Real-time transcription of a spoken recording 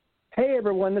Hey,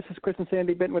 everyone, this is Chris and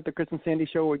Sandy Benton with the Chris and Sandy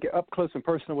Show. We get up close and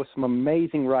personal with some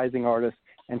amazing rising artists.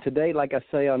 And today, like I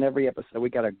say on every episode, we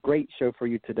got a great show for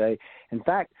you today. In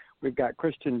fact, we've got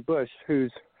Kristian Bush,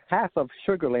 who's half of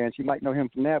Sugarland. You might know him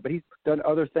from that, but he's done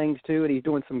other things too, and he's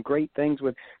doing some great things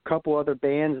with a couple other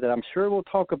bands that I'm sure we'll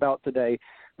talk about today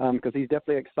because he's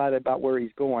definitely excited about where he's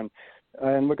going.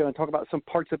 And we're going to talk about some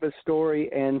parts of his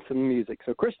story and some music.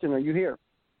 So, Kristian, are you here?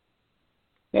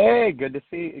 Hey, good to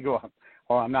see you.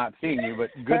 Well, I'm not seeing you, but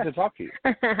good to talk to you.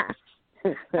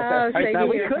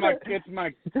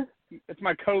 It's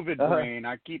my COVID brain.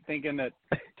 I keep thinking that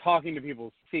talking to people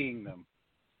is seeing them.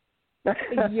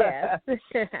 Yes.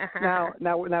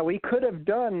 now we could have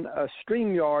done a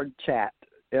StreamYard chat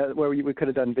where we could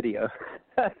have done video.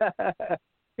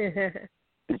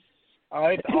 Oh,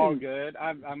 it's all good.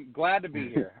 I'm glad to be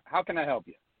here. How can I help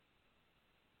you?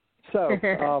 So,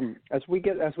 as we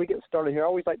get started here, I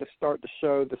always like to start the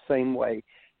show the same way.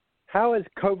 How has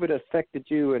COVID affected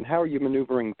you, and how are you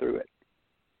maneuvering through it?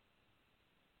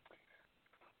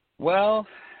 Well,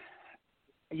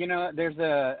 you know, there's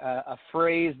a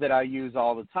phrase that I use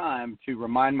all the time to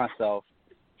remind myself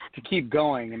to keep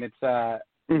going, and it's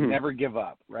never give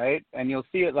up, right? And you'll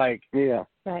see it like right.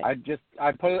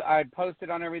 I post it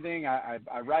on everything. I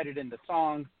write it into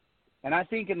songs. And I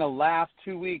think in the last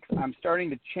 2 weeks, I'm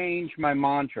starting to change my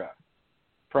mantra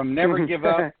from never give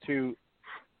up to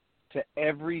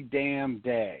every damn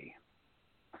day.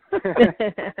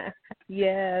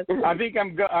 Yes. I think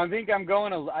I'm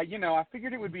going. I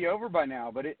figured it would be over by now,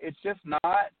 but it's just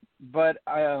not. But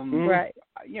right.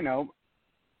 You know,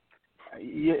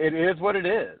 it is what it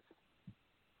is.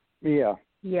 Yeah.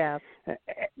 Yeah.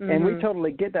 And we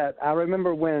totally get that. I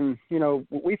remember when,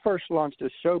 we first launched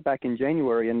this show back in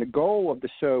January, and the goal of the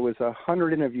show was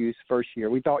 100 interviews first year.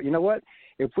 We thought, you know what,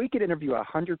 if we could interview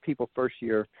 100 people first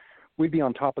year, we'd be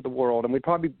on top of the world, and we'd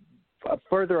probably be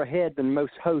further ahead than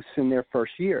most hosts in their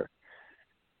first year.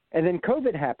 And then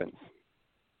COVID happens.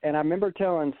 And I remember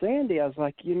telling Sandy, I was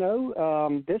like,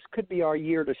 this could be our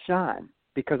year to shine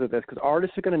because of this, because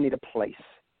artists are going to need a place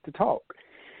to talk.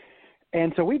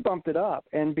 And so we bumped it up,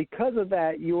 and because of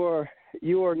that, you are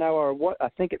now our I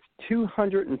think it's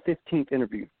 215th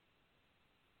interview.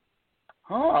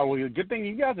 Oh, well, good thing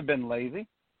you guys have been lazy.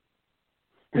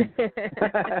 Yep.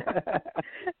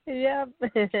 Yeah,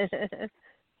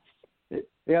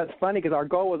 it's funny because our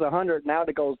goal was 100. Now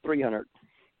the goal is 300.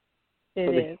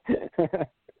 It is.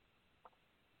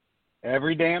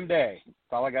 Every damn day.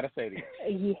 That's all I got to say to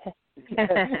you. Yeah.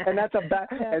 and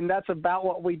that's about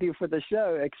what we do for the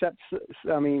show. Except,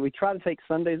 we try to take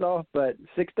Sundays off, but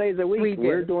 6 days a week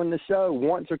we're doing the show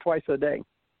once or twice a day.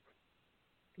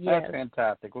 Yes. That's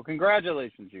fantastic. Well,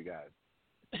 congratulations, you guys.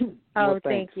 Oh,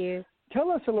 thank you. Tell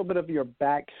us a little bit of your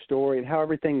backstory and how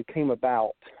everything came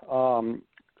about,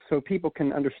 so people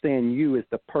can understand you as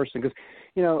the person. Because,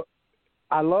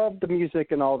 I love the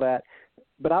music and all that,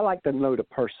 but I like to know the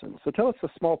person. So tell us a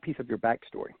small piece of your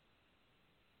backstory.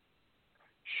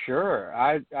 Sure.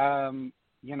 The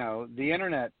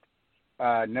internet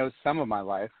knows some of my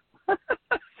life,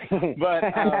 but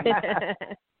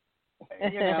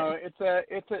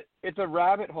it's a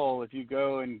rabbit hole. If you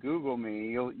go and Google me,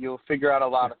 you'll figure out a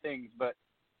lot of things. But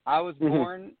I was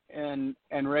born and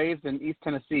raised in East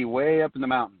Tennessee, way up in the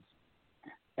mountains,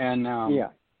 and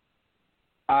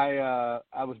I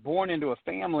was born into a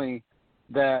family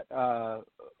that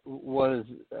was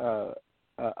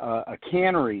a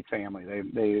cannery family.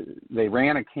 They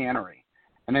ran a cannery,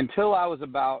 and until I was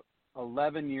about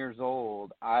 11 years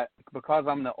old, because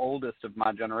I'm the oldest of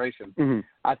my generation,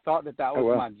 I thought that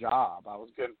was my job. I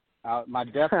was good. My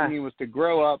destiny was to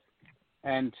grow up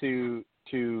and to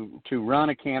run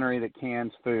a cannery that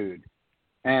cans food.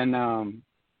 And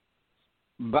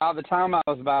by the time I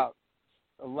was about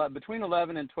between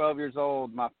 11 and 12 years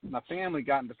old, my family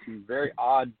got into some very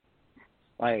odd.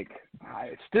 We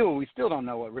still don't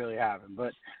know what really happened,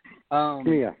 but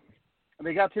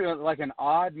they got to an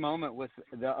odd moment with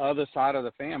the other side of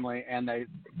the family, and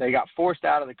they got forced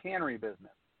out of the cannery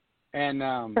business, and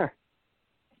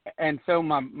and so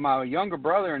my younger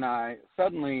brother and I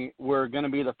suddenly were going to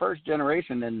be the first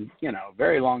generation in a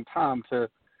very long time to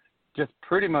just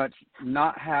pretty much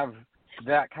not have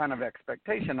that kind of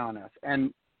expectation on us,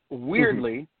 and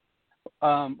weirdly.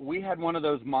 We had one of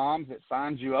those moms that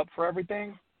signs you up for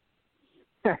everything.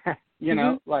 I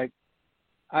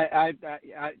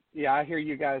hear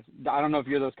you guys. I don't know if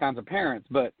you're those kinds of parents,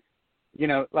 but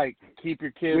keep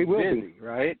your kids busy,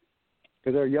 right?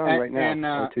 Because they're young right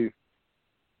now, too.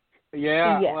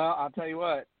 Yeah. Well, I'll tell you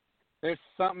what. There's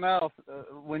something else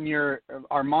when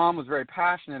our mom was very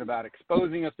passionate about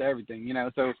exposing us to everything.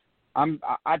 So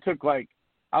I took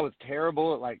I was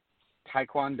terrible at like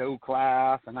Taekwondo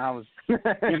class, and I was,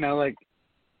 you know, like,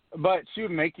 but she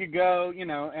would make you go, you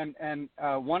know, and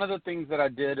one of the things that I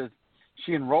did is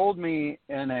she enrolled me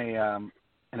in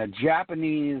a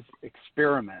Japanese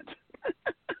experiment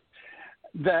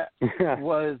that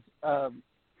was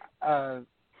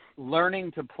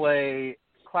learning to play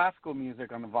classical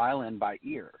music on the violin by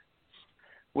ear.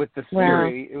 With the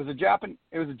theory, it was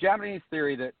a Japanese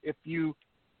theory that if you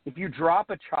drop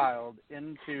a child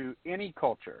into any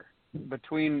culture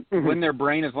between when their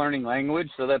brain is learning language,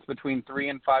 so that's between 3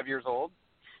 and 5 years old,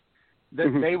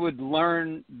 that they would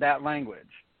learn that language.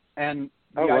 And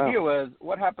the idea was,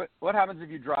 what happens if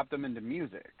you drop them into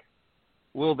music?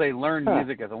 Will they learn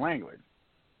music as a language?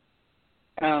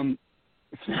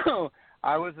 So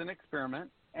I was an experiment,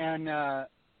 and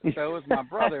so was my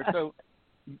brother. So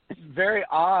very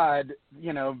odd,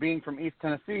 you know, being from East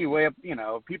Tennessee, way up, you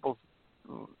know, people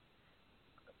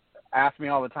ask me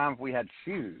all the time if we had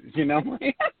shoes, you know. I'm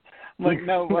like,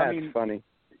 no, well, that's funny.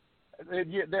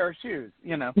 There are shoes,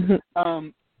 you know.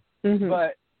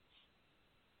 But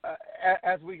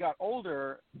as we got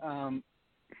older,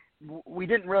 we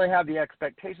didn't really have the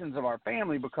expectations of our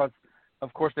family because,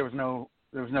 of course, there was no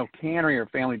cannery or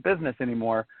family business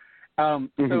anymore.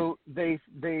 So they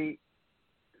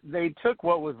took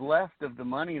what was left of the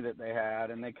money that they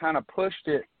had, and they kind of pushed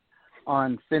it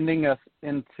on sending us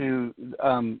into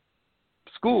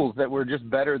schools that were just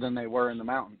better than they were in the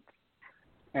mountains.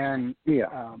 And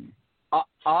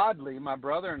oddly, my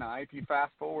brother and I, if you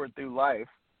fast forward through life,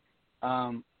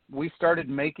 we started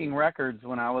making records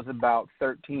when I was about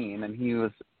 13, and he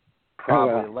was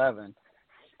probably 11.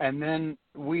 And then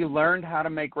we learned how to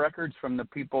make records from the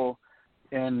people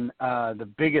in the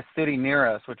biggest city near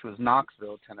us, which was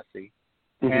Knoxville, Tennessee.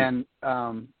 And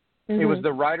it was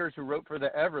the writers who wrote for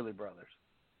the Everly Brothers.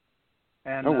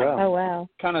 And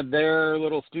kind of their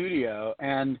little studio.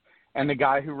 And the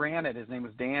guy who ran it, his name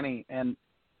was Danny, and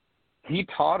he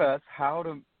taught us how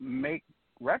to make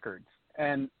records.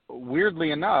 And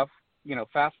weirdly enough, you know,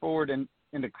 fast forward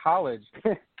into college,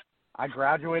 I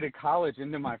graduated college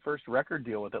into my first record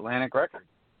deal with Atlantic Records.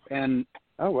 And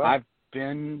I've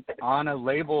been on a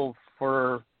label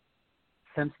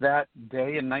since that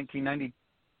day in 1992.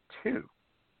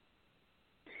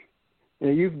 You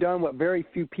know, you've done what very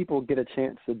few people get a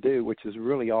chance to do, which is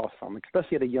really awesome,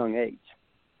 especially at a young age.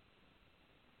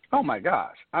 Oh my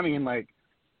gosh! I mean, like,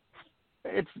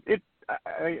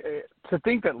 to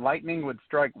think that lightning would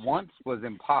strike once was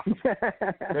impossible.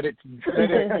 that it,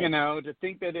 you know, to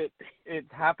think that it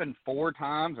happened 4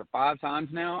 times or 5 times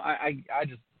now, I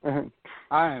just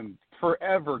I am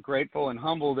forever grateful and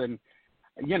humbled. And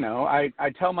you know, I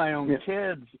tell my own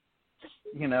kids,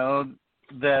 you know,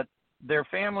 that their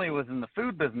family was in the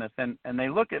food business, and they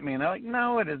look at me and they're like,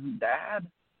 "No, it isn't, Dad.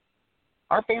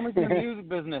 Our family's in the music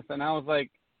business." And I was like,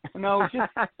 "No, it's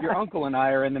just your uncle and I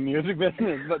are in the music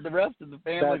business, but the rest of the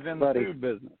family's in the food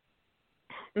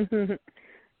business."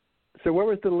 So where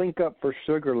was the link up for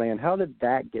Sugarland? How did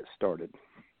that get started?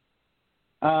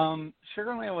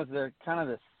 Sugarland was the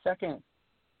second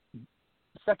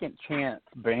chance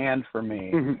band for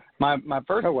me. My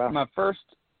first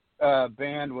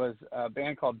band was a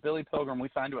band called Billy Pilgrim. We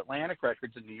signed to Atlantic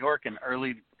Records in New York in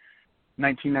early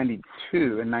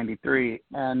 1992 and 93,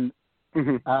 and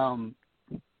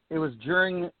it was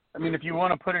during, I mean, if you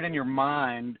want to put it in your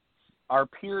mind, our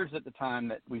peers at the time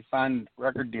that we signed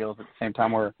record deals at the same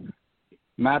time were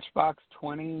Matchbox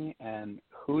 20 and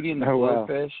Hootie and the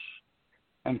Blowfish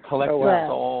and Collective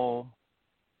Soul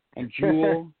and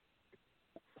Jewel.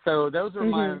 So those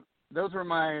were that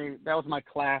was my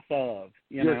class of,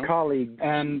 your colleagues.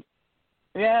 And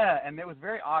and it was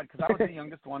very odd because I was the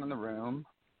youngest one in the room,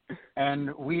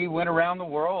 and we went around the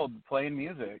world playing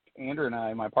music, Andrew and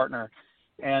I, my partner.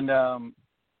 And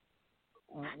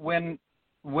when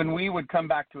we would come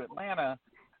back to Atlanta,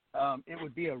 it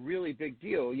would be a really big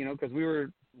deal, you know, because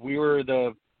we were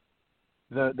the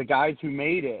guys who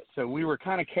made it. So we were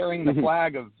kind of carrying the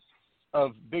flag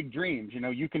of big dreams. You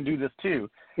know, you can do this too.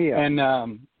 And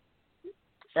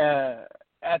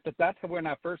that's when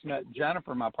I first met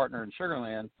Jennifer, my partner in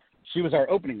Sugarland. She was our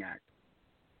opening act.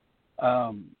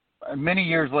 Many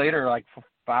years later, like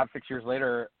 5-6 years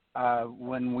later,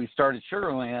 when we started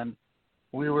Sugarland,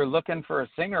 we were looking for a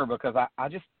singer because I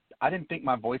didn't think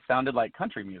my voice sounded like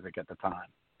country music at the time.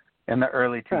 In the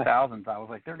early 2000s, I was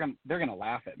like, they're gonna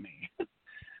laugh at me.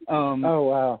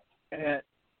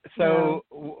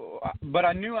 But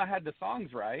I knew I had the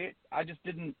songs right. I just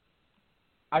didn't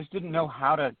know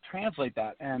how to translate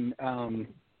that. And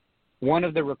one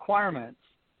of the requirements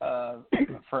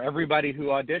for everybody who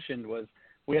auditioned was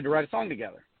we had to write a song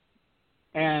together.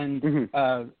 And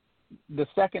the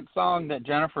second song that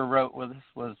Jennifer wrote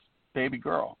was Baby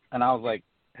Girl. And I was like,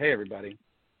 hey, everybody,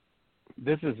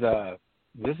 this is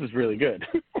really good.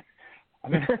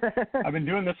 I've been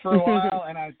doing this for a while,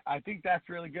 and I think that's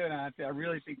really good, and I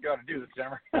really think you ought to do this,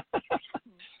 Jennifer.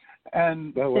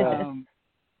 And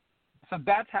so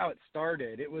that's how it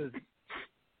started. It was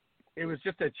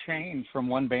just a change from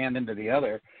one band into the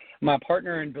other. My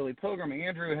partner in Billy Pilgrim,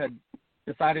 Andrew, had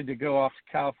decided to go off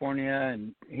to California,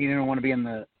 and he didn't want to be in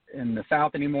the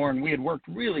South anymore, and we had worked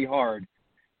really hard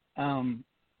and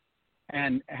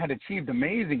had achieved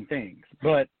amazing things,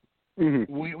 but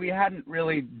we hadn't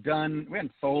really we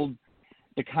hadn't sold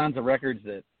the kinds of records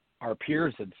that our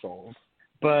peers had sold,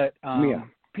 but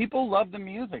people loved the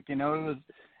music. You know,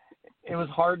 it was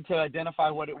hard to identify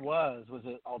what it was. Was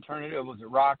it alternative? Was it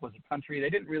rock? Was it country?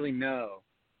 They didn't really know.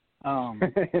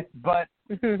 But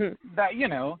that, you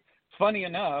know, funny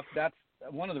enough, that's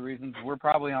one of the reasons we're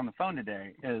probably on the phone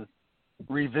today, is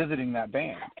revisiting that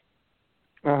band.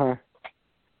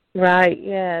 Right,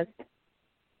 yes.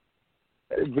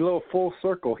 A little full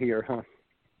circle here, huh?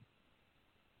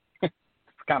 It's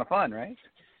kind of fun, right?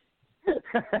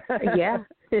 Yeah.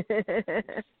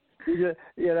 You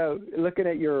know, looking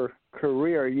at your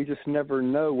career, you just never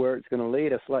know where it's going to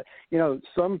lead us. Like, you know,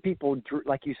 some people,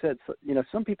 like you said, you know,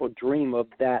 some people dream of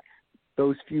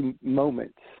those few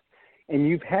moments, and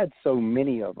you've had so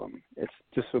many of them. It's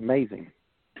just amazing.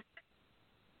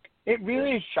 It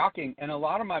really is shocking, and a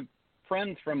lot of my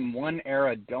friends from one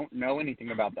era don't know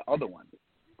anything about the other one.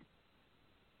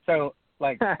 So,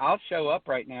 like, I'll show up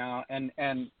right now, and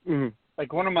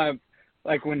like one of my,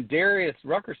 like when Darius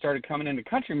Rucker started coming into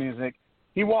country music,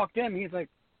 he walked in, he's like,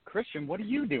 Kristian, what are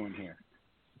you doing here?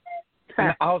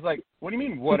 And I was like, what do you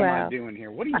mean, what am I doing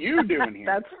here? What are you doing here?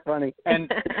 That's funny.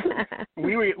 And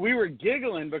we were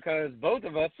giggling because both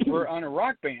of us were on a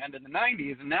rock band in the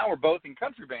 90s, and now we're both in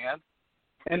country bands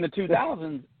in the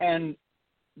 2000s. And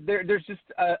there's just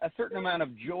a certain amount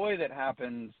of joy that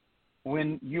happens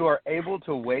when you are able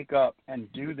to wake up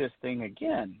and do this thing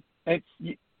again.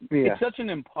 It's such an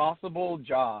impossible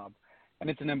job, and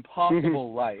it's an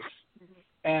impossible life.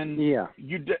 And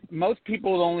most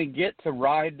people only get to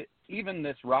ride even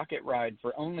this rocket ride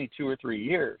for only 2 or 3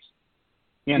 years,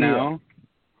 you know?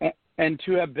 And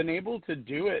to have been able to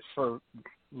do it for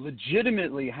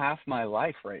legitimately half my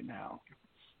life right now.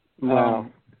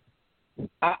 Wow.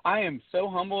 I am so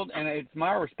humbled, and it's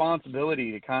my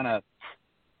responsibility to kind of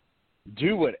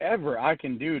do whatever I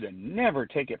can do to never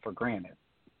take it for granted.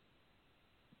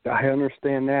 I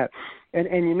understand that. And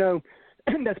you know,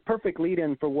 that's perfect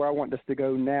lead-in for where I want this to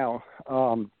go now.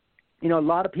 You know, a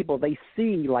lot of people, they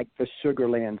see like the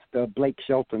Sugarlands, the Blake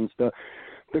Sheltons, the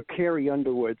Carrie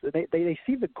Underwoods. They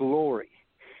see the glory,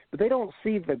 but they don't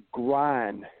see the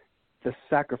grind, the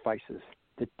sacrifices,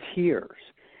 the tears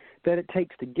that it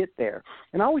takes to get there.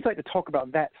 And I always like to talk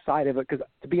about that side of it because,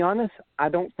 to be honest, I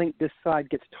don't think this side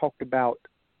gets talked about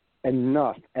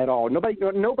enough at all.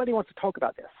 Nobody wants to talk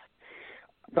about this.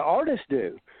 The artists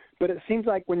do, but it seems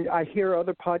like when I hear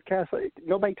other podcasts,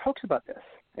 nobody talks about this.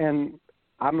 And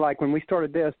I'm like, when we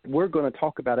started this, we're going to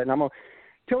talk about it. And I'm going to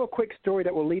tell a quick story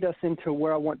that will lead us into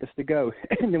where I want this to go,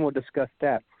 and then we'll discuss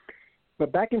that.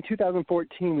 But back in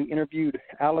 2014, we interviewed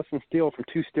Allison Steele from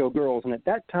Two Steel Girls, and at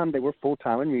that time they were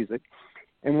full-time in music.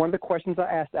 And one of the questions I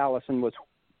asked Allison was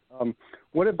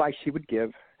what advice she would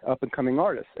give up-and-coming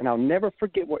artists. And I'll never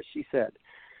forget what she said.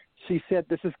 She said,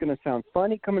 this is going to sound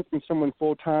funny coming from someone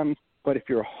full-time, but if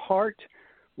your heart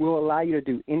will allow you to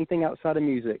do anything outside of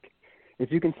music,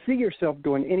 if you can see yourself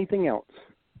doing anything else,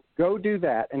 go do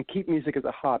that and keep music as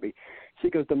a hobby. She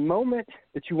goes, the moment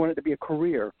that you want it to be a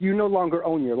career, you no longer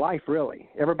own your life, really.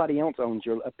 Everybody else owns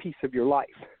a piece of your life.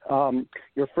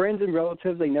 Your friends and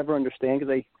relatives, they never understand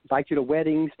because they invite you to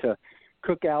weddings, to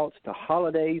cookouts, to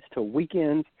holidays, to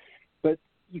weekends. But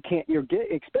you can't,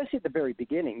 especially at the very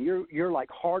beginning, you're like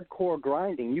hardcore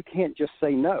grinding. You can't just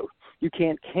say no. You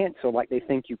can't cancel like they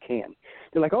think you can.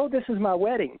 They're like, oh, this is my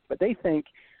wedding. But they think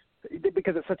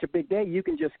because it's such a big day, you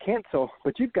can just cancel.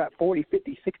 But you've got 40,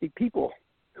 50, 60 people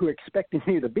who are expecting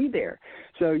you to be there.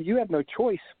 So you have no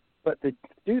choice but to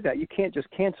do that. You can't just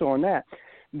cancel on that.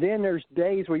 Then there's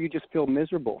days where you just feel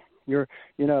miserable. You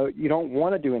don't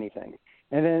want to do anything.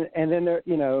 And then there,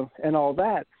 and all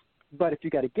that. But if you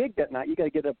got a gig that night, you got to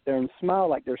get up there and smile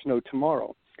like there's no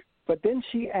tomorrow. But then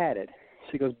she added,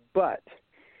 she goes, but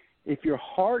if your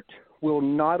heart will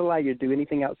not allow you to do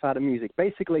anything outside of music,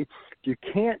 basically, if you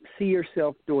can't see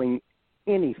yourself doing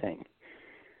anything,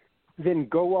 then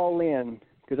go all in,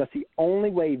 because that's the only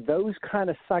way those kind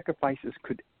of sacrifices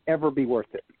could ever be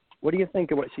worth it. What do you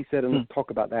think of what she said? And let's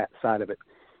talk about that side of it.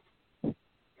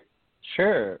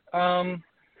 Sure.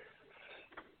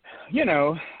 You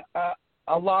know,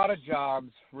 a lot of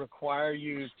jobs require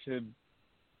you to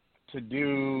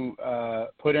do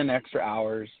put in extra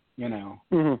hours. You know,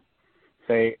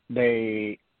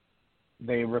 they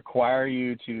require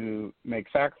you to make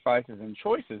sacrifices and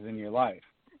choices in your life.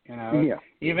 You know,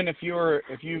 even if you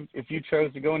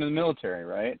chose to go into the military,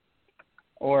 right?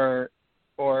 Or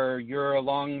you're a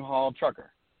long haul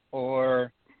trucker,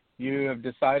 or you have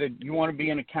decided you want to be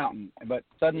an accountant, but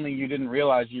suddenly you didn't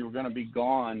realize you were going to be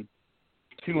gone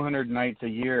 200 nights a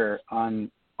year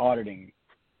on auditing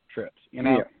trips. You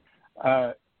know,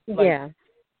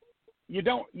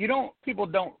 people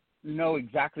don't know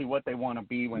exactly what they want to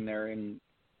be when they're in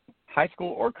high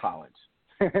school or college.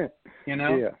 You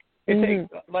know,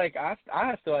 like I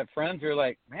still have friends who are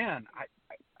like, man, I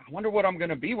wonder what I'm going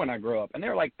to be when I grow up, and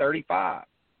they're like 35.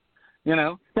 You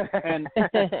know, and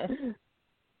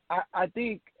I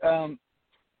think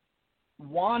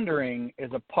wandering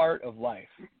is a part of life,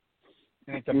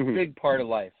 and it's a big part of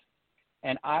life.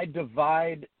 And I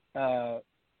divide.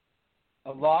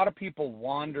 A lot of people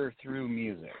wander through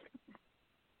music.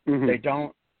 They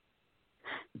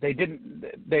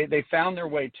found their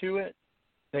way to it.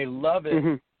 They love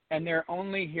it, and they're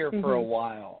only here for a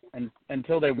while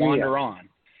until they wander on.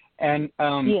 And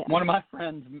one of my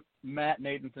friends, Matt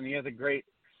Nathanson, he has a great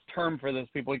term for those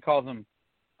people. He calls them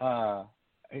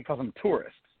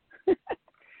tourists.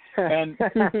 and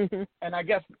I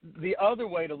guess the other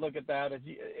way to look at that is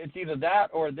it's either that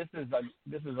or this is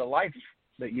a life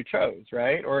that you chose,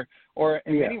 right? Or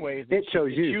in many ways it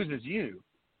chooses you.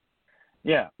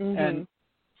 Yeah. And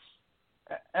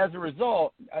as a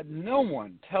result, no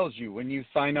one tells you when you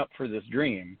sign up for this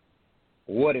dream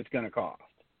what it's going to cost.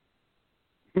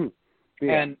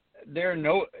 And there are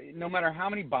no matter how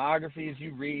many biographies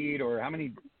you read or how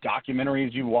many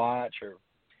documentaries you watch or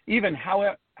even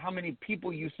how many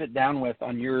people you sit down with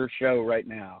on your show right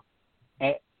now,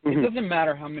 it doesn't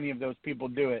matter how many of those people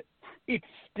do it. It's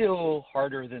still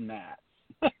harder than that.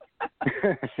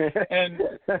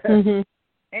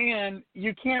 And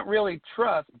you can't really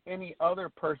trust any other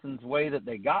person's way that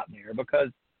they got there because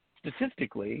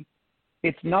statistically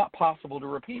it's not possible to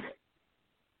repeat it.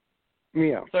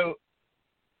 Yeah. So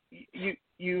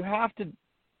you have to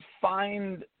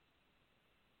find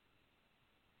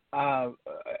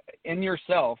in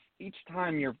yourself each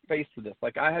time you're faced with this.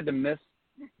 Like I had to miss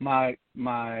my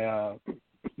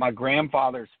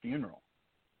grandfather's funeral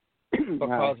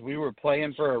because we were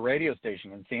playing for a radio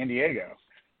station in San Diego,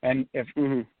 and if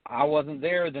I wasn't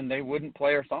there, then they wouldn't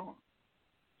play our song.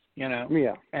 You know.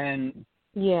 Yeah.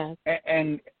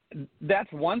 And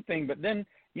that's one thing, but then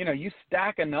you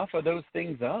stack enough of those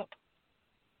things up,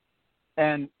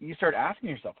 and you start asking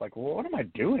yourself, like, well, what am I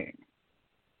doing?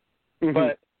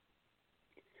 But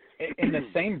in the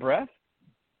same breath,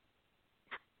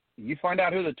 you find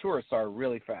out who the tourists are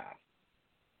really fast.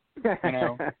 You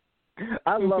know,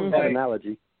 I love that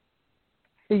analogy.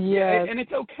 Yeah, and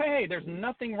it's okay. There's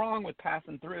nothing wrong with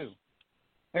passing through.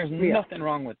 There's nothing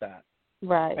wrong with that.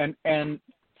 Right. And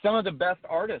some of the best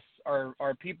artists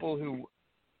are people who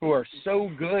are so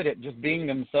good at just being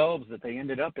themselves that they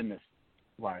ended up in this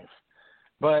life.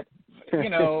 But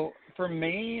for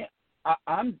me,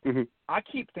 I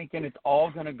keep thinking it's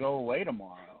all going to go away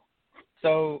tomorrow.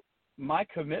 So my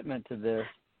commitment to this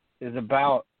is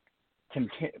about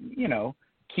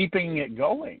keeping it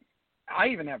going. I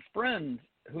even have friends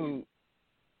who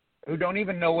don't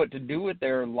even know what to do with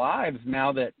their lives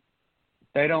now that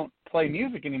they don't play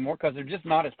music anymore because they're just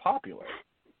not as popular.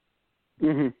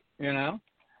 You know?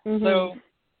 So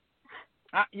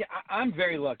I'm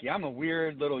very lucky. I'm a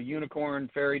weird little unicorn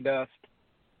fairy dust.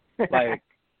 Like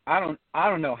I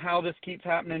don't know how this keeps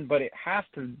happening, but it has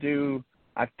to do,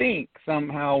 I think,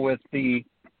 somehow with the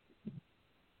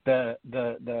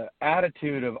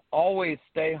attitude of always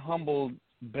stay humbled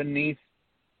beneath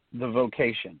the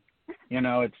vocation.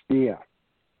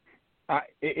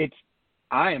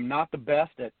 I am not the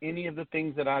best at any of the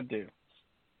things that I do,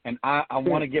 and I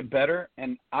want to get better.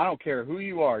 And I don't care who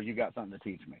you are, you got something to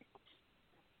teach me.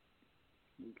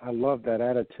 I love that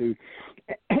attitude.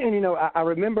 And I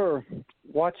remember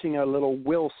watching a little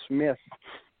Will Smith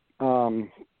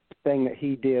thing that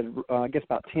he did, I guess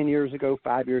about 5 years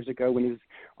ago, when he was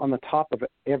on the top of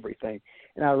everything.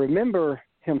 And I remember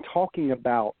him talking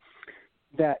about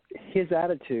that his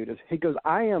attitude is, he goes,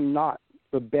 I am not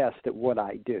the best at what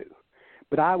I do,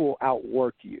 but I will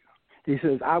outwork you. He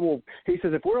says,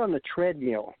 if we're on the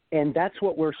treadmill and that's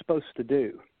what we're supposed to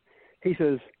do, he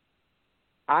says,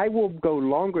 I will go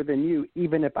longer than you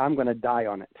even if I'm going to die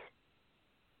on it.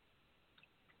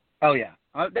 Oh, yeah.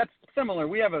 That's similar.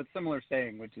 We have a similar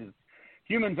saying, which is,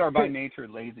 Humans are by nature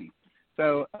lazy.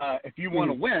 So if you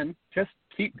want to win, just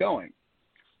keep going.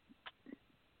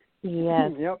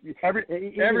 Yes. Yep.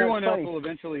 Everyone else will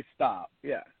eventually stop.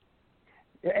 Yeah.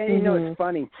 And you know, it's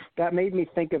funny. That made me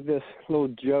think of this little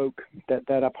joke that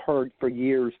I've heard for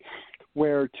years,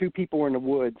 where two people were in the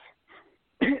woods,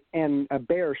 and a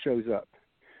bear shows up,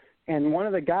 and one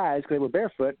of the guys, because they were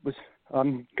barefoot, was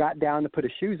got down to put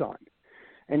his shoes on,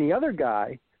 and the other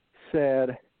guy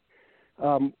said,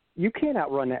 "You can't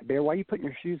outrun that bear. Why are you putting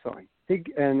your shoes on?"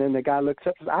 And then the guy looks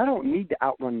up and says, "I don't need to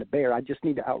outrun the bear. I just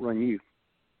need to outrun you."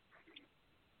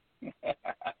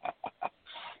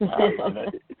 I love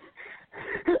it.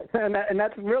 and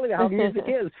that's really how music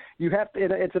is. You have to.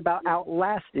 It's about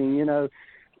outlasting,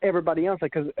 everybody else.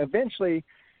 Because eventually,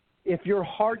 if your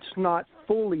heart's not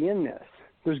fully in this,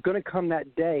 there's going to come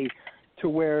that day to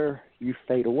where you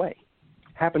fade away.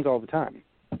 Happens all the time.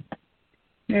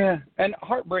 Yeah, and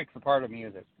heartbreak's a part of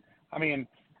music. I mean,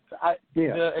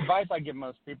 the advice I give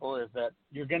most people is that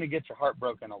you're going to get your heart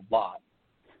broken a lot,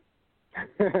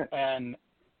 and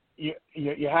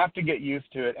you have to get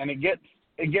used to it, and it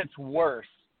gets worse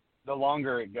the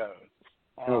longer it goes.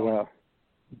 Oh wow!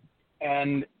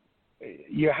 And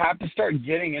you have to start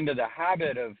getting into the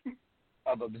habit of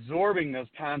absorbing those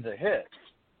kinds of hits,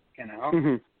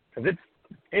 because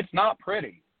it's not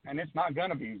pretty, and it's not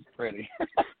going to be pretty.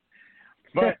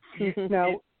 But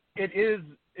now it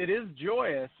is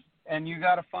joyous, and you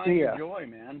got to find your joy,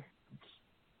 man.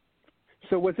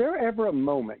 So was there ever a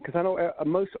moment, because I know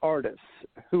most artists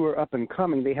who are up and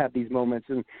coming, they have these moments,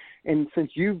 and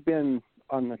since you've been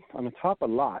on the top a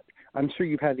lot, I'm sure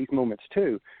you've had these moments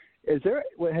too. Has there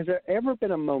ever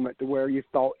been a moment to where you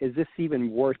thought, is this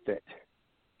even worth it?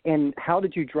 And how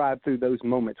did you drive through those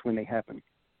moments when they happen?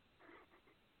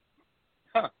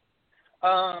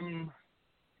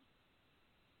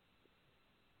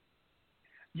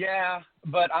 Yeah,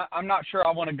 but I'm not sure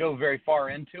I want to go very far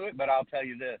into it, but I'll tell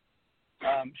you this.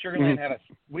 Sugarland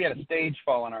we had a stage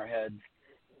fall on our heads,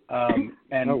 and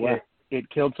it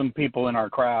killed some people in our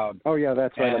crowd. Oh yeah,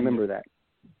 that's right. I remember that.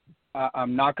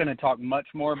 I'm not going to talk much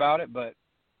more about it, but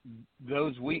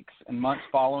those weeks and months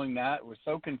following that were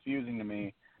so confusing to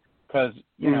me, because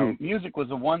music was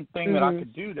the one thing that I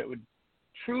could do that would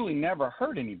truly never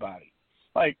hurt anybody.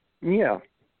 Like,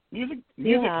 music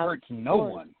hurts no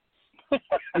one.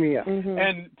 Yeah.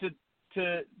 And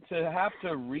to have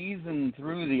to reason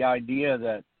through the idea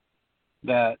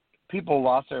that people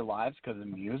lost their lives because of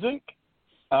music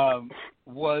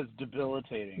was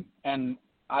debilitating, and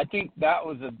I think that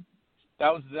was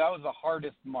the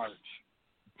hardest march.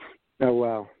 Oh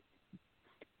wow.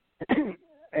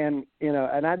 And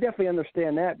and I definitely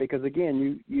understand that, because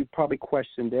again, you probably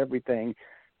questioned everything,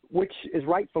 which is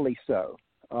rightfully so,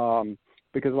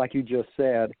 because like you just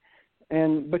said.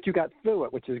 But you got through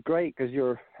it, which is great, because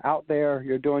you're out there,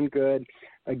 you're doing good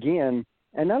again.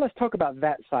 And now let's talk about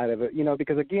that side of it,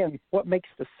 because again, what makes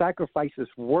the sacrifices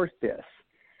worth this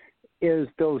is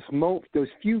those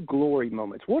few glory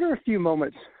moments. What are a few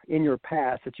moments in your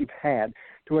past that you've had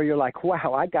to where you're like,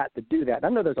 wow, I got to do that? I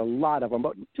know there's a lot of them,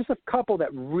 but just a couple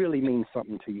that really mean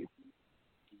something to you.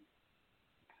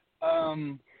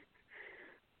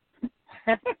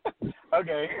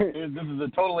 Okay, this is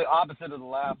the totally opposite of the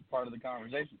last part of the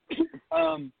conversation.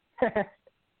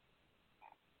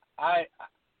 I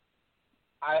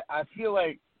feel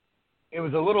like it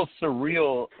was a little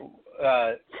surreal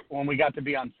when we got to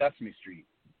be on Sesame Street,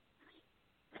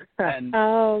 and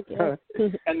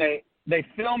and they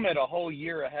film it a whole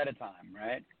year ahead of time,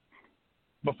 right?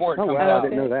 Before it comes out. I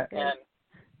didn't know that.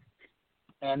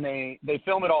 And they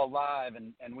film it all live,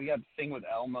 and we got to sing with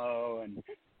Elmo. And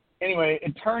anyway,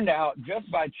 it turned out just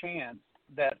by chance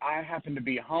that I happened to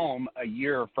be home a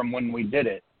year from when we did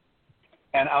it.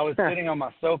 And I was sitting on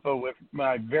my sofa with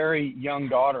my very young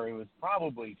daughter, who was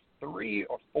probably 3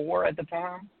 or 4 at the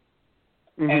time.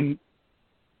 And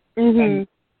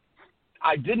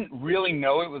I didn't really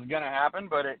know it was going to happen,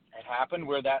 but it happened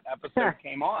where that episode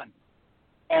came on.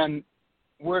 And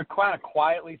we're kind of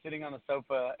quietly sitting on the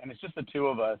sofa, and it's just the two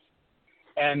of us.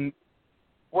 And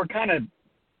we're kind of,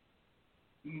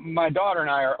 my daughter and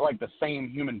I are like the same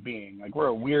human being. Like, we're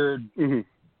a weird,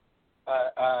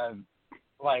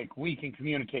 like, we can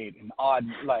communicate in odd,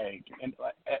 like,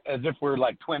 as if we're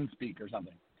like twin speak or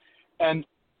something. And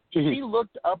she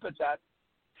looked up at that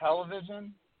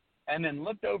television and then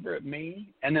looked over at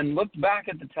me and then looked back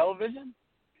at the television,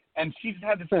 and she's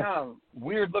had this kind of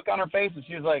weird look on her face, and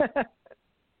she was like,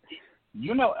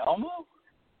 you know Elmo?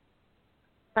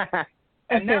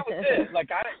 And that was it. Like,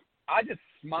 I just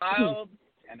smiled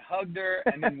and hugged her,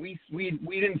 and then we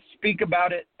didn't speak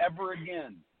about it ever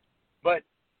again. But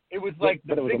it was like the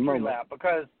but it was a victory moment. lap,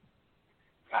 because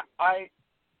I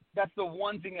that's the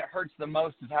one thing that hurts the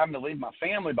most, is having to leave my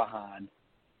family behind.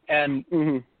 And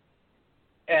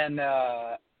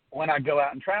when I go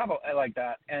out and travel like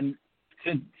that, and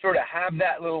to sort of have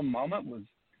that little moment was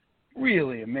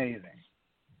really amazing.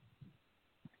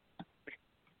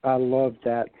 I love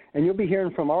that. And you'll be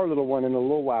hearing from our little one in a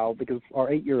little while, because our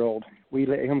 8-year-old, we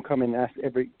let him come and ask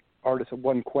every artist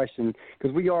one question,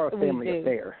 because we are a family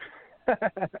affair.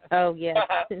 Oh, yes.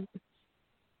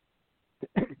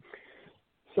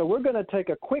 So we're going to take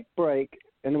a quick break,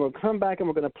 and then we'll come back and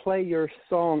we're going to play your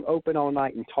song Open All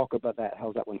Night and talk about that.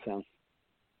 How's that one sound?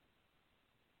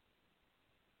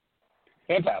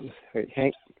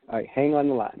 Fantastic. All right, hang on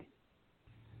the line.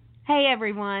 Hey,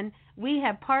 everyone. We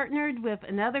have partnered with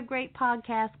another great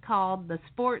podcast called the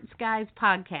Sports Guys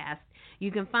Podcast.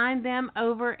 You can find them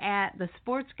over at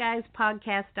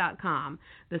thesportsguyspodcast.com.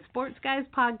 The Sports Guys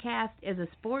Podcast is a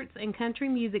sports and country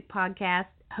music podcast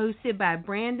hosted by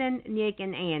Brandon, Nick,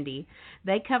 and Andy.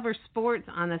 They cover sports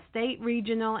on a state,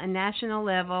 regional, and national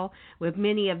level with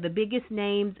many of the biggest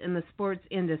names in the sports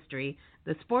industry.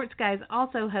 The Sports Guys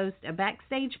also host a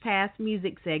Backstage Pass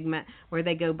music segment where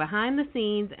they go behind the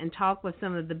scenes and talk with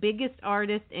some of the biggest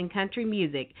artists in country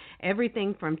music,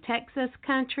 everything from Texas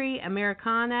country,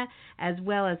 Americana, as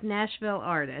well as Nashville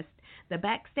artists. The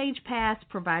Backstage Pass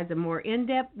provides a more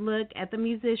in-depth look at the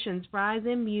musicians' rise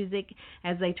in music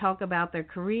as they talk about their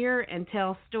career and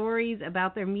tell stories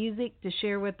about their music to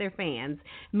share with their fans.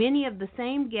 Many of the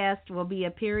same guests will be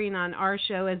appearing on our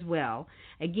show as well.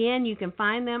 Again, you can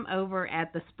find them over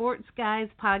at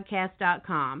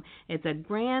thesportsguyspodcast.com. It's a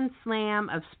grand slam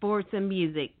of sports and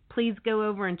music. Please go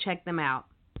over and check them out.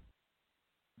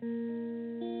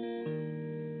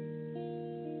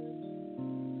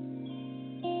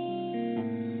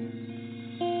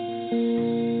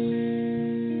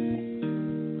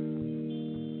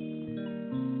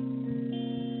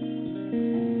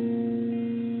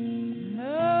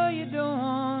 No, you don't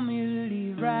want me to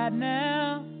leave right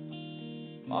now.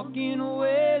 Walking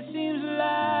away seems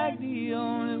like the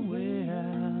only way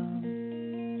out.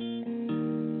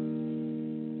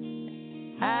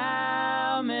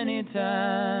 How many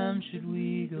times should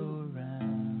we go around?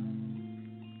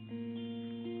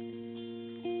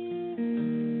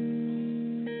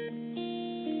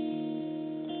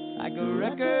 Like a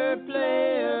record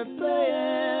player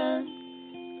playing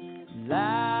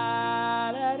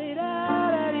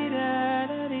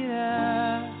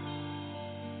la-da-dee-da-da-dee-da-da-dee-da,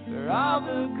 for all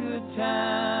the good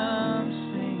times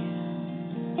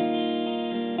singing,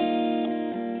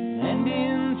 and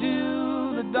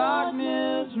into the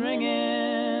darkness ringing.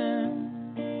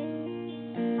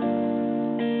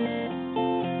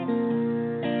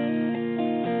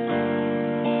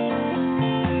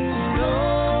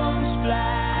 Storms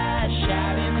flash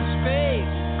out into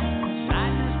space,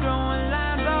 lightning's throwing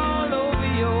lines all over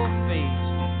your face.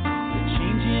 You're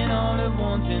changing all at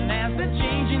once, and as they're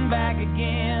changing back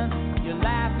again, you're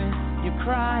laughing, you're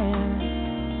crying,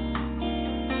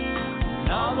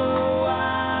 and all the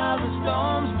while the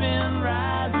storm's been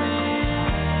rising.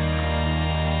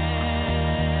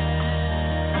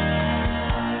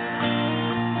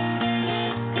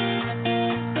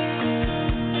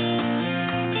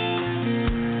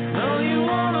 Know you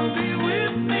wanna be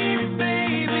with me,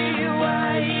 baby,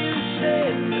 while you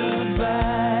say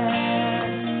goodbye.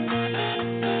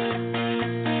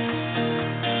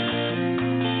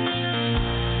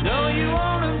 Know you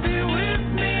wanna be with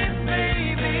me,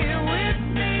 baby, with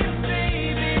me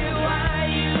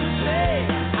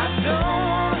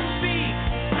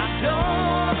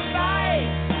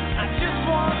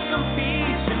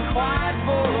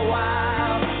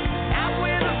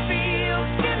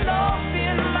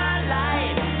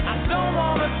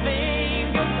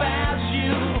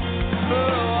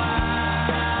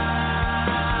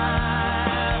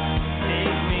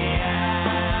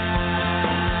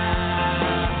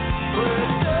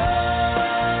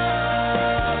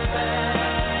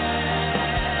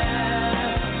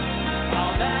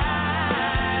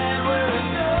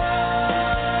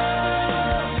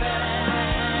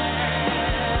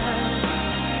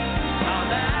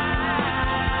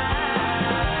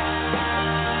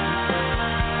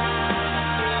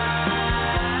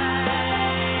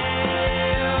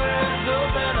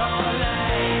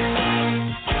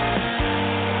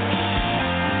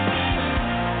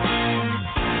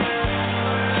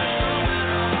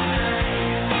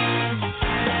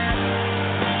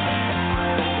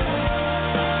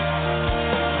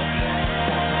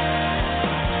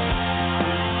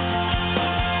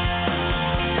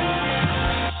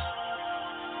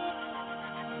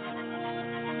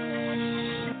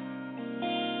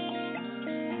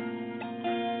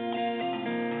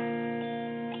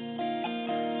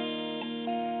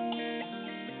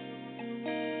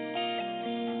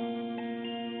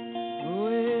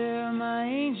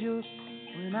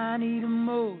need them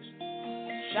most.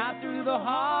 Shot through the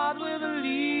heart with a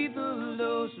lethal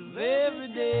dose of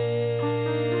every day.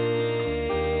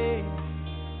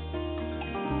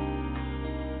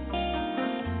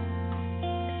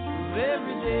 Of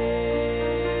every day.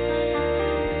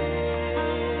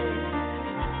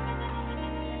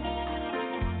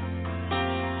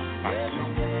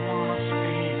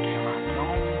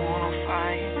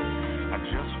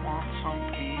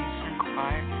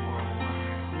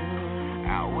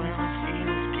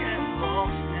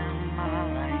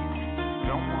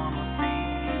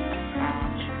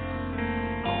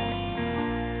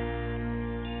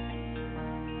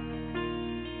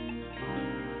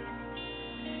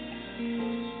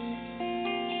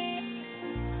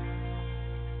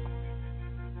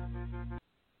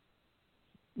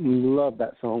 Love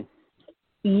that song.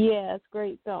 Yes,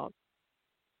 great song.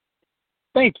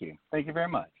 Thank you. Thank you very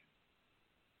much.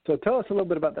 So tell us a little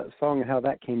bit about that song and how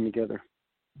that came together.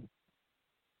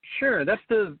 Sure. That's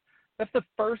the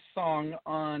first song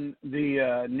on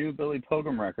the new Billy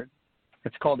Pilgrim record.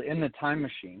 It's called In the Time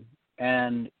Machine.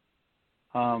 And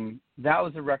that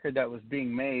was a record that was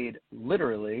being made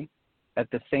literally at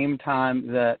the same time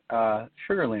that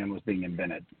Sugarland was being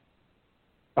invented.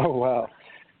 Oh, wow.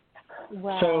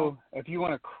 Wow. So if you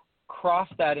want to cross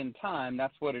that in time,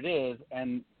 that's what it is.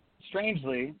 And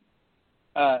strangely,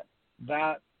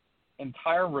 that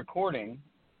entire recording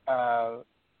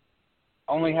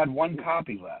only had one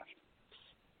copy left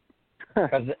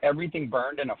because everything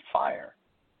burned in a fire.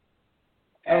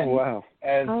 And wow.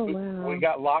 As wow. we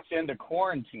got locked into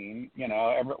quarantine,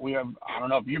 I don't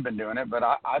know if you've been doing it, but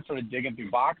I started digging through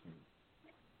boxes.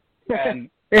 And,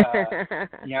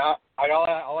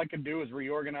 all I could do was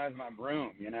reorganize my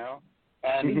room,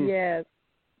 And yes.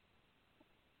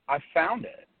 I found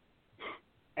it.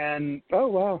 And oh,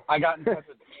 wow. I got in touch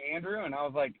with Andrew, and I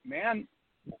was like, man,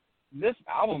 this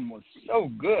album was so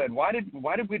good. Why did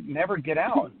we never get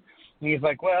out? And he's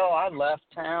like, well, I left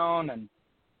town, and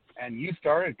you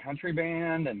started a country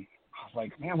band, and I was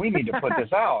like, man, we need to put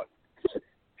this out.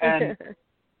 And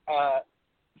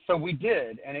so we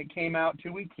did, and it came out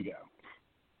 2 weeks ago.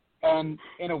 And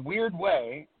in a weird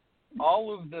way,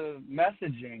 all of the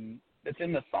messaging that's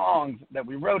in the songs that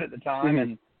we wrote at the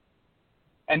time,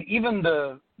 and even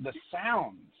the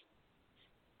sounds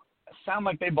sound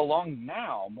like they belong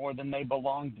now more than they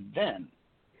belonged then.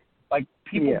 Like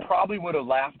people probably would have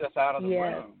laughed us out of the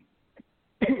room.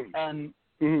 And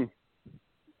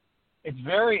it's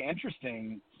very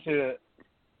interesting to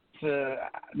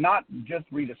not just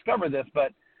rediscover this,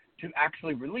 but to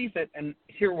actually release it and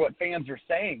hear what fans are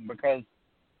saying, because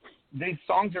these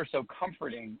songs are so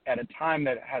comforting at a time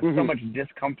that has so much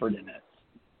discomfort in it.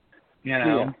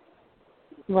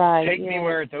 Right. Take me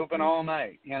where it's open all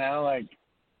night, like.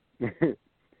 Yeah.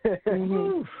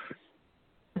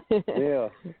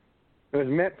 It was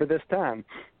meant for this time.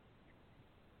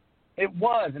 It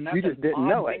was, and that's you just an didn't odd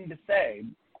know thing it. to say.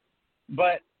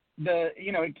 But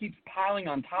it keeps piling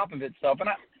on top of itself, and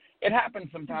it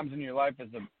happens sometimes in your life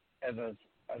as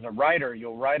a writer.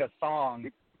 You'll write a song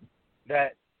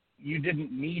that you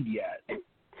didn't need yet,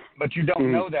 but you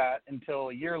don't know that until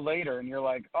a year later, and you're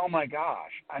like, oh my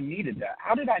gosh, I needed that.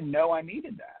 How did I know I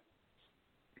needed that?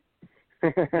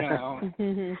 It's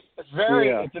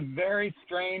a very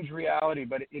strange reality,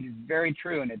 but it is very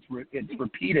true, and it's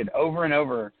repeated over and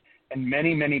over in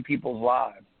many, many people's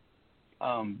lives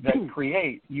that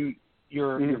create you.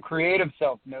 Your creative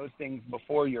self knows things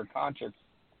before your conscious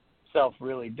self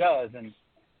really does, and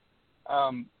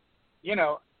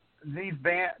these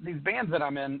bands that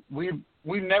I'm in,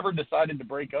 we've never decided to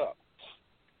break up.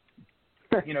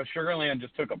 Sugarland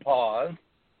just took a pause.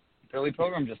 Billy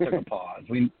Pilgrim just took a pause.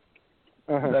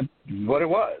 That's what it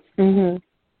was.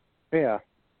 Yeah.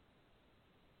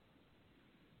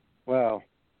 Wow.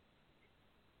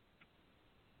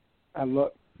 I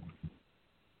look.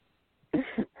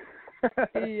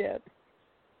 Yes.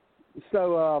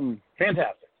 So,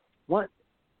 fantastic. One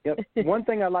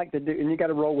thing I like to do, and you got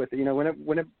to roll with it.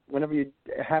 Whenever it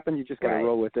happens, you just got to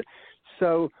roll with it.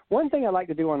 So, one thing I like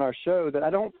to do on our show that I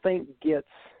don't think gets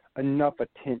enough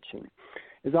attention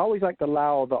is I always like to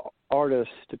allow the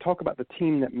artists to talk about the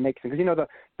team that makes them. Because,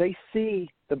 they see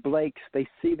the Blakes, they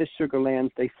see the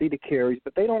Sugarlands, they see the Carries,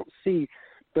 but they don't see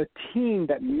the team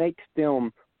that makes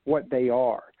them what they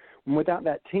are. And without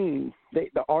that team,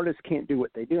 the artists can't do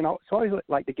what they do. And so I always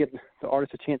like to give the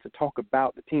artists a chance to talk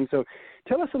about the team. So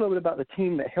tell us a little bit about the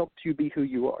team that helped you be who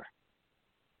you are.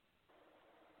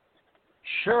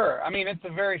 Sure. I mean, it's a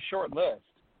very short list.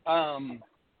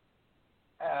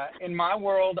 In my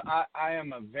world, I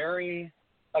am a very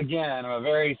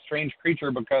strange creature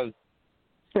because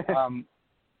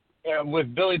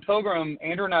with Billy Pilgrim,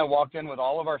 Andrew and I walked in with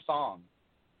all of our songs,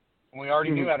 and we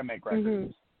already knew how to make records.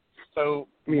 Mm-hmm. So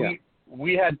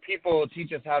we had people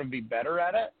teach us how to be better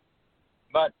at it.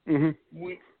 But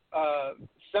we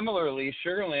similarly,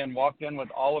 Sugarland walked in with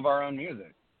all of our own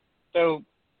music. So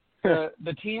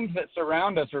the teams that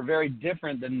surround us are very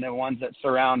different than the ones that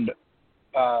surround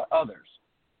others,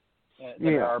 that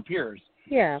are our peers.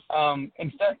 Yeah.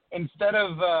 Instead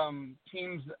of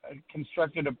teams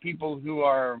constructed of people who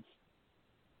are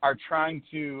trying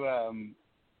to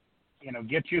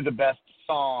get you the best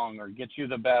song or get you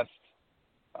the best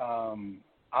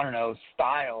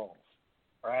styles,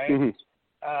 right?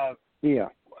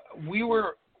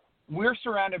 We're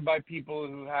surrounded by people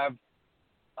who have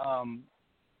kind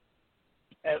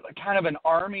of an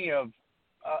army of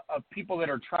people that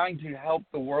are trying to help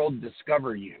the world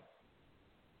discover you.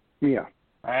 Yeah.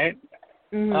 Right.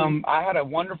 Mm-hmm. I had a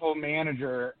wonderful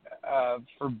manager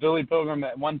for Billy Pilgrim.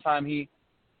 At one time, he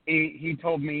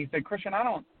told me, he said, "Kristian, I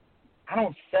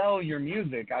don't sell your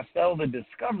music. I sell the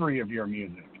discovery of your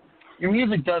music. Your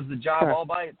music does the job all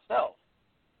by itself.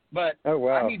 But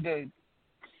I need to.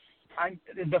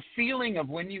 The feeling of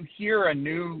when you hear a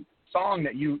new song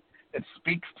that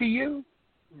speaks to you,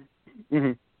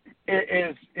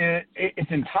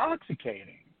 it's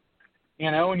intoxicating."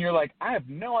 And you're like, I have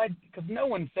no idea, because no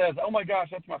one says, "Oh my gosh,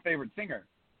 that's my favorite singer."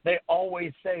 They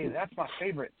always say, "That's my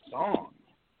favorite song."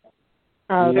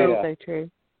 Oh, that's so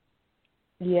true.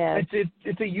 Yeah,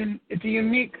 it's a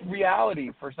unique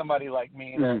reality for somebody like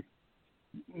me that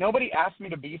nobody asked me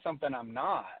to be something I'm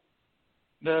not.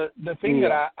 The thing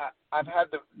that I've had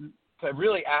to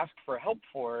really ask for help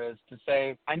for is to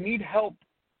say, I need help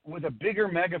with a bigger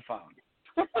megaphone.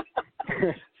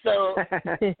 So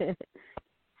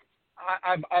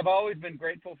I've always been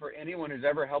grateful for anyone who's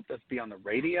ever helped us be on the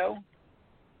radio.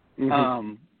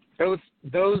 Those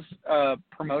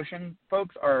promotion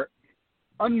folks are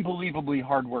unbelievably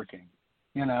hardworking.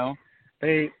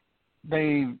 They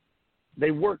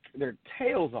work their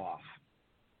tails off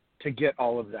to get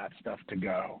all of that stuff to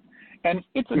go, and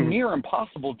it's a near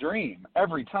impossible dream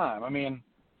every time. I mean,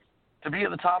 to be at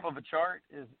the top of a chart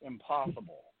is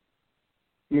impossible.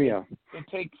 Yeah, it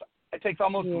takes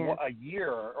almost a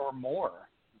year or more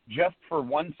just for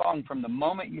one song from the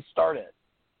moment you start it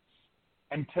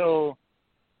until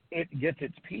it gets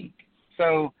its peak.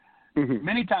 So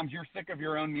many times you're sick of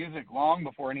your own music long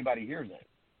before anybody hears it.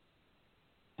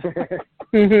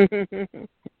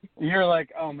 You're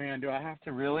like, oh man, do I have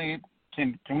to really?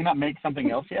 Can we not make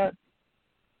something else yet?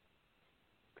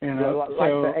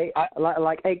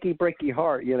 Like achy breaky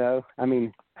heart. I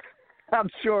mean, I'm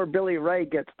sure Billy Ray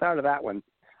gets tired of that one.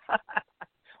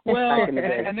 Well,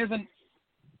 and there's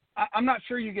I'm not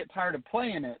sure you get tired of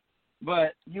playing it,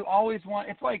 but you always want.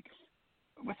 It's like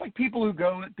people who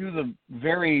go through the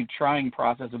very trying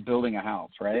process of building a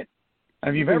house, right?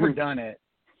 If you've ever done it,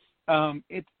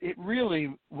 it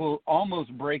really will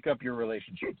almost break up your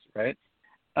relationships, right?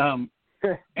 And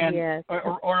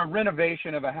or a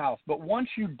renovation of a house. But once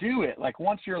you do it, like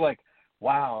once you're like,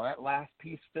 wow, that last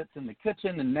piece fits in the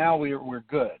kitchen, and now we're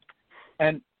good.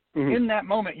 And in that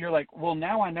moment, you're like, well,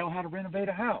 now I know how to renovate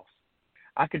a house.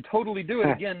 I could totally do it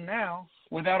again now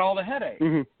without all the headache,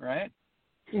 right?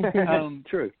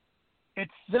 True.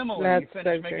 It's similar. You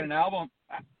finish making an album.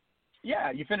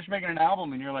 Yeah, you finish making an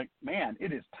album, and you're like, man,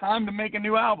 it is time to make a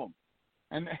new album.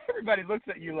 And everybody looks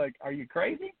at you like, are you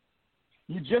crazy?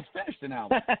 You just finished an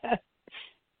album.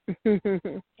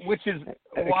 Which is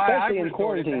why I've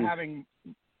resorted to having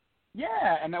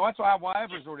and that's why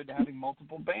I've resorted to having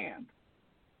multiple bands.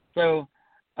 So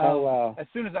as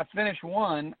soon as I finish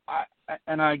one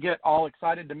and I get all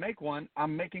excited to make one,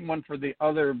 I'm making one for the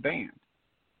other band.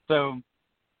 So,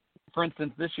 for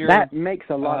instance, this year... That makes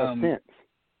a lot of sense.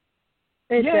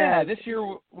 This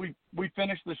year we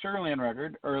finished the Sugarland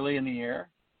record early in the year.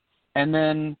 And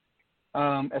then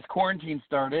as quarantine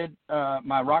started,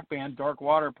 my rock band, Dark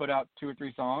Water, put out 2 or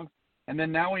 3 songs. And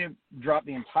then now we have dropped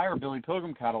the entire Billy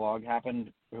Pilgrim catalog,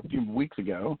 happened a few weeks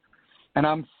ago. And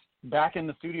I'm back in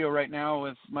the studio right now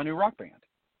with my new rock band,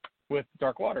 with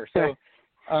Dark Water. So,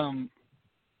 and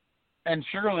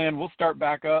Sugarland will start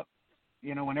back up,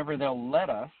 whenever they'll let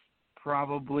us,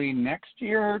 probably next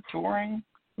year, touring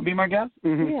would be my guess.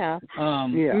 Yeah.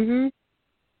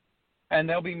 And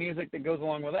there'll be music that goes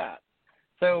along with that.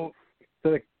 So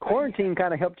the quarantine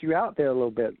kind of helped you out there a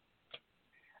little bit.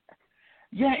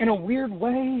 Yeah, in a weird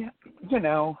way. I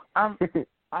know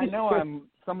I'm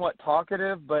somewhat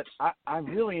talkative, but I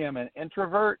really am an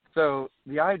introvert. So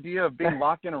the idea of being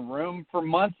locked in a room for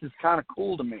months is kind of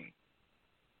cool to me.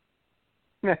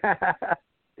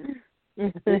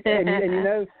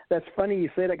 and that's funny you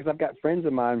say that because I've got friends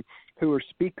of mine who are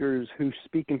speakers who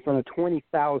speak in front of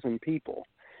 20,000 people.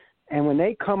 And when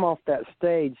they come off that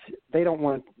stage, they don't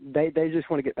want. They just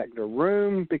want to get back to their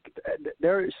room.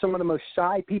 They're some of the most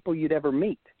shy people you'd ever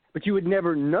meet, but you would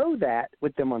never know that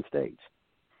with them on stage.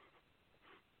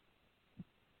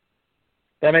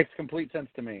 That makes complete sense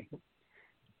to me.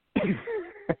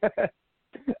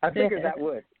 I figured that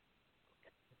would.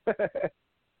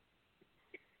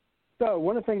 So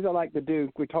one of the things I like to do,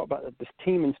 we talk about this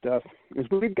team and stuff, is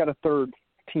we've got a third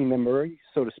team member,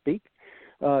 so to speak.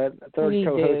 Third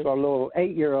co-host, our little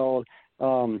 8-year-old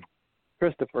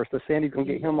Christopher. So Sandy's going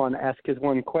to get him on to ask his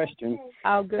one question.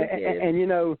 Oh, good.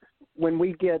 And when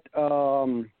we get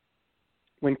when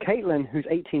Caitlin, who's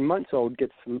 18 months old,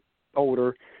 gets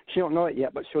older, she don't know it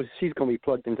yet, but she's going to be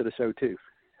plugged into the show too.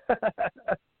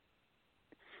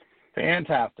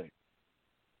 Fantastic.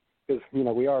 Because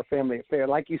we are a family affair.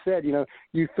 Like you said,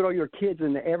 you throw your kids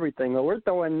into everything. Well, we're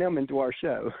throwing them into our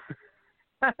show.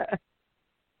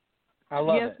 I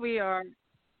love it. Yes, we are.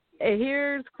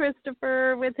 Here's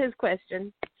Christopher with his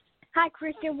question. Hi,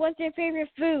 Kristian. What's your favorite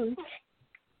food?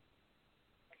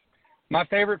 My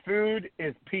favorite food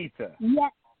is pizza. Yeah.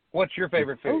 What's your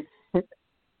favorite food?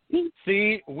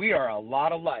 See, we are a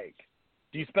lot alike.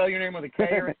 Do you spell your name with a K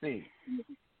or a C?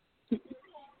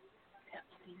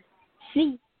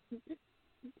 C.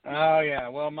 Oh, yeah.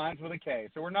 Well, mine's with a K.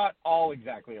 So we're not all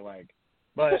exactly alike.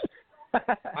 But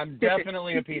I'm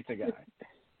definitely a pizza guy.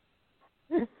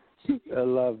 I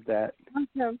love that.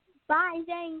 Awesome. Bye,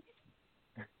 thanks.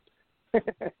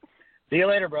 See you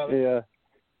later, brother.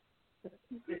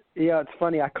 Yeah, it's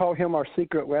funny. I call him our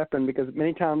secret weapon because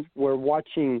many times we're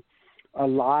watching a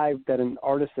live that an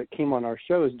artist that came on our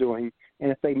show is doing,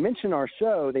 and if they mention our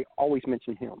show, they always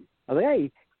mention him. I say, hey,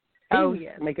 he's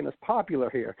making us popular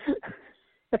here.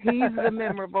 He's the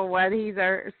memorable one. He's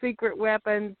our secret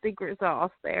weapon, secret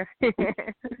sauce there.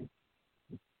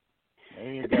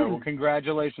 There you go. Well,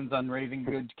 congratulations on raising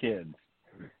good kids.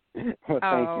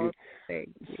 Well, thank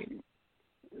you.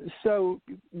 So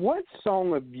what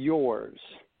song of yours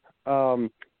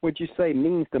would you say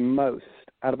means the most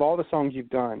out of all the songs you've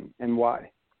done, and why?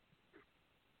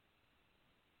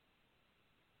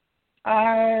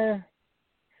 I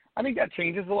think that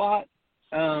changes a lot.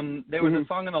 There was a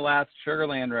song on the last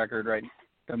Sugarland record, right,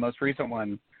 the most recent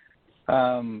one,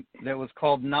 that was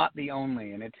called Not the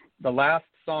Only, and it's the last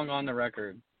song on the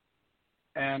record.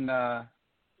 And I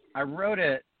wrote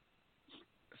it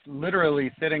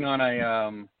literally sitting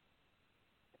on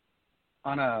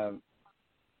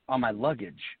my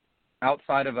luggage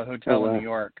outside of a hotel in New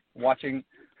York, watching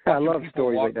I love people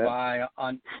stories walk like that. by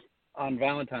on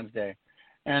Valentine's Day.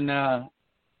 And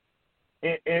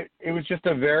it was just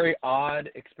a very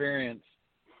odd experience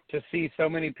to see so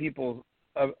many people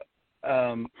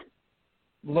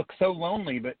look so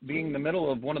lonely, but being in the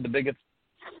middle of one of the biggest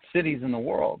cities in the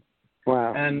world.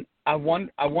 Wow. And I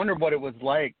wonder what it was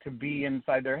like to be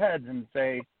inside their heads and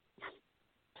say,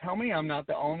 tell me I'm not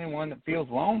the only one that feels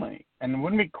lonely. And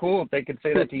wouldn't it be cool if they could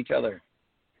say that to each other?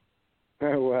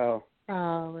 Oh, wow.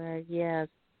 Oh, yes.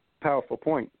 Powerful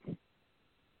point.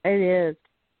 It is.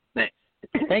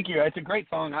 Thank you. It's a great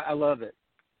song. I love it.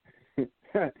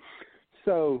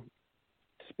 So,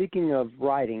 speaking of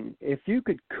writing, if you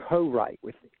could co-write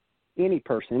with any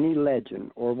person, any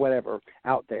legend or whatever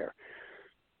out there,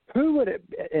 who would it,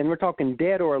 and we're talking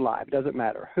dead or alive, doesn't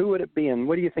matter, who would it be, and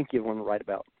what do you think you'd want to write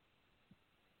about?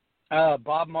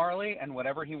 Bob Marley and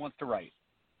whatever he wants to write.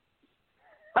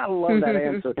 I love that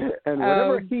answer. And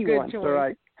whatever he wants to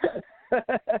write.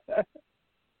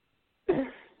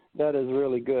 That is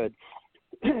really good.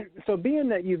 So being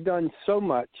that you've done so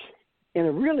much in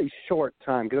a really short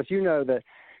time, because you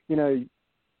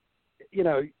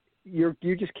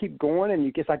just keep going, and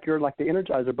you guess like you're like the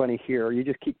Energizer Bunny here. You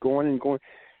just keep going and going.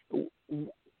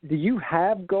 Do you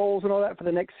have goals and all that for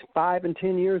the next 5 and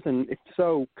 10 years? And if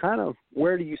so, kind of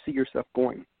where do you see yourself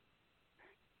going?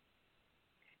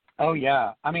 Oh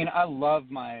yeah, I mean, I love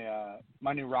my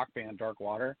my new rock band, Dark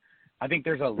Water. I think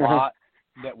there's a lot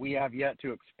that we have yet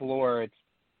to explore.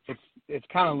 It's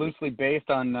kind of loosely based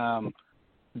on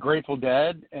Grateful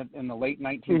Dead in the late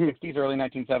 1960s, early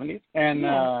 1970s, and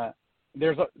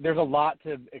there's a lot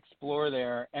to explore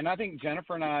there. And I think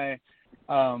Jennifer and I,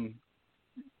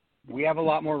 we have a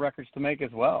lot more records to make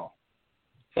as well.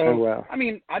 So I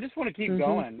mean, I just want to keep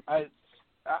going.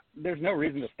 There's no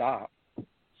reason to stop.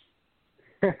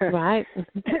 Right.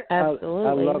 Absolutely.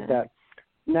 I love that.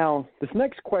 Now, this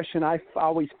next question, I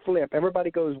always flip. Everybody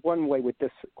goes one way with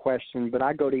this question, but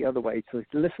I go the other way. So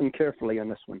listen carefully on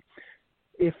this one.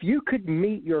 If you could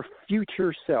meet your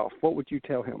future self, what would you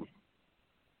tell him?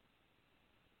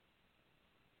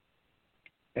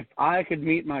 If I could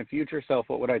meet my future self,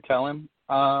 what would I tell him?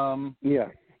 Yeah.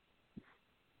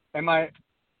 If I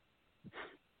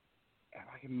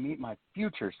can meet my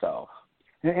future self.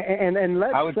 And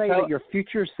let's say that your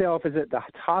future self is at the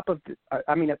top of, at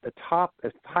the top,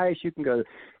 as high as you can go,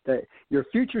 that your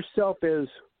future self is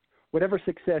whatever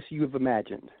success you've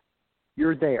imagined.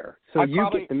 You're there. So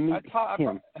get to meet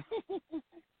him.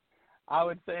 I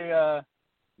would say,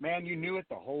 man, you knew it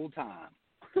the whole time.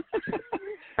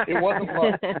 It wasn't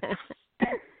love.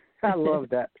 I love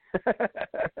that.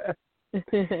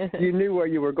 You knew where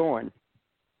you were going.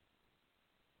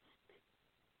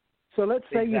 So let's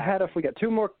say you had we got two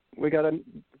more, we got a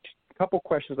couple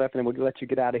questions left, and then we'll let you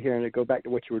get out of here and go back to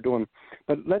what you were doing.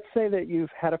 But let's say that you've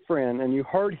had a friend and you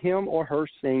heard him or her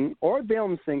sing, or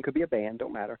them sing, could be a band,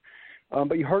 don't matter,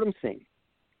 but you heard them sing,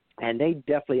 and they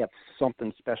definitely have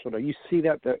something special there. You see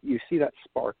that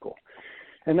sparkle.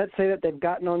 And let's say that they've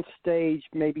gotten on stage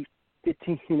maybe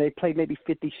 15, they played maybe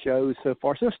 50 shows so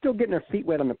far, so they're still getting their feet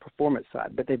wet on the performance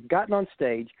side, but they've gotten on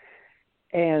stage,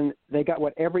 and they got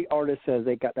what every artist says,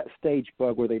 they got that stage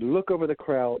bug where they look over the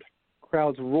crowd's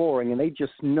roaring, and they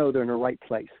just know they're in the right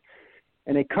place.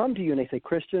 And they come to you and they say,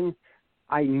 Kristian,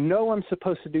 I know I'm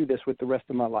supposed to do this with the rest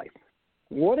of my life.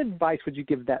 What advice would you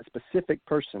give that specific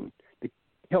person to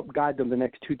help guide them the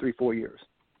next 2, 3, 4 years?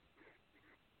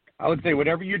 I would say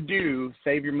whatever you do,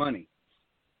 save your money.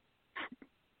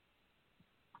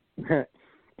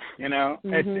 You know,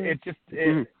 it's just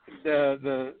the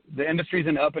industry's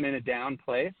an up and in a down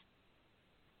place,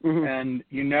 and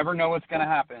you never know what's going to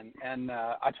happen. And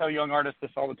I tell young artists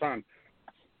this all the time.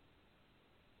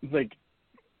 It's like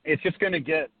it's just going to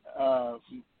get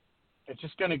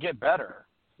better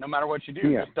no matter what you do.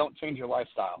 Yeah. Just don't change your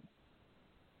lifestyle.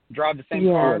 Drive the same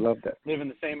car, I love that. Live in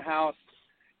the same house,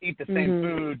 eat the same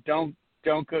food. Don't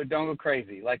go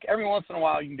crazy. Like every once in a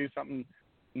while, you can do something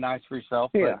nice for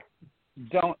yourself. Yeah. But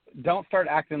don't start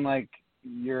acting like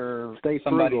you're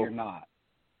somebody you're not.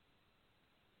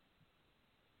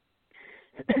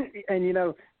 And you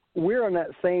know, we're on that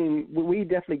same. We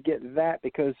definitely get that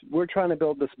because we're trying to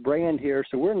build this brand here.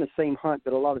 So we're in the same hunt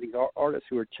that a lot of these artists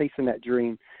who are chasing that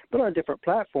dream, but on a different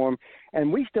platform.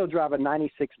 And we still drive a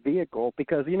 '96 vehicle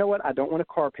because you know what? I don't want a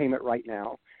car payment right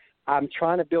now. I'm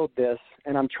trying to build this,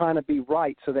 and I'm trying to be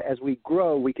right so that as we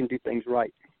grow, we can do things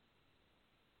right.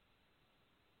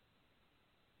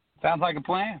 Sounds like a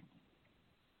plan.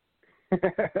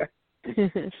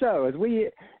 So as we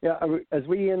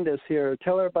end this here,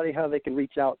 tell everybody how they can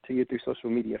reach out to you through social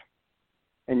media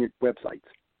and your websites.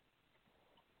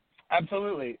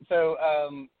 Absolutely. So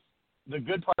the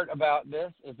good part about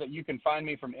this is that you can find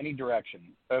me from any direction.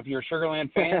 So if you're a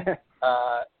Sugarland fan,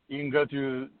 you can go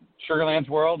through Sugarland's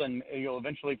world, and you'll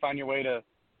eventually find your way to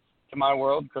my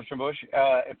world, Kristian Bush.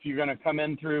 If you're going to come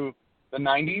in through the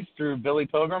 90s, through Billy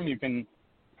Pilgrim, you can –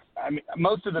 I mean,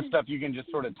 most of the stuff you can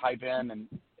just sort of type in and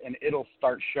it'll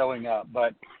start showing up.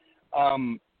 But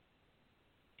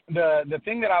the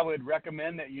thing that I would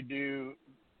recommend that you do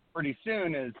pretty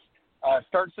soon is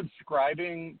start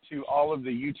subscribing to all of the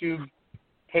YouTube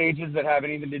pages that have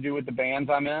anything to do with the bands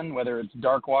I'm in, whether it's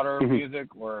Darkwater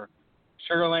music or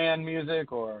Sugarland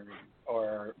music or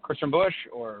Kristian Bush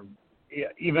or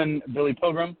even Billy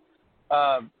Pilgrim.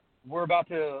 We're about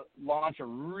to launch a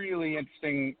really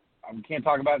interesting – I can't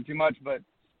talk about it too much, but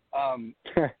a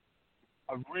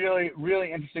really,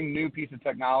 really interesting new piece of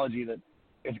technology that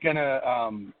it's gonna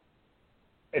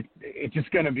it's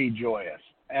just gonna be joyous.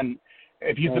 And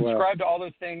if you subscribe to all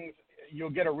those things,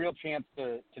 you'll get a real chance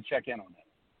to check in on it.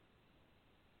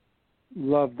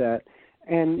 Love that.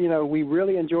 And you know, we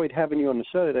really enjoyed having you on the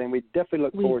show today, and we definitely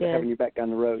look forward to having you back down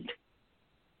the road.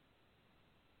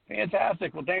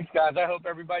 Fantastic. Well, thanks, guys. I hope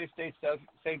everybody stays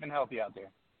safe and healthy out there.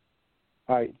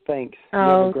 All right, thanks. Oh, you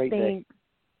have a great thanks.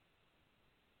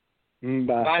 day.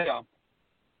 Bye. Bye, y'all.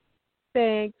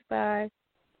 Thanks. Bye.